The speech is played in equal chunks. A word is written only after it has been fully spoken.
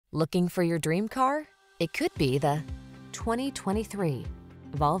Looking for your dream car? It could be the 2023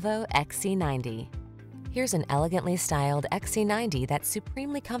 Volvo XC90. Here's an elegantly styled XC90 that's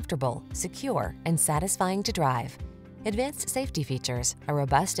supremely comfortable, secure, and satisfying to drive. Advanced safety features, a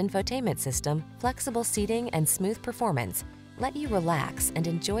robust infotainment system, flexible seating, and smooth performance let you relax and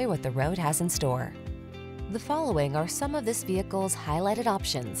enjoy what the road has in store. The following are some of this vehicle's highlighted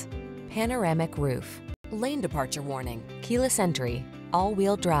options: panoramic roof, lane departure warning, keyless entry,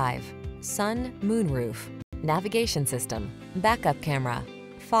 all-wheel drive, sun, moon roof, navigation system, backup camera,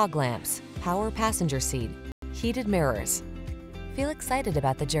 fog lamps, power passenger seat, heated mirrors. Feel excited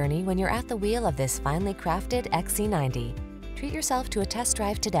about the journey when you're at the wheel of this finely crafted XC90. Treat yourself to a test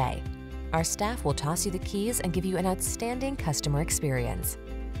drive today. Our staff will toss you the keys and give you an outstanding customer experience.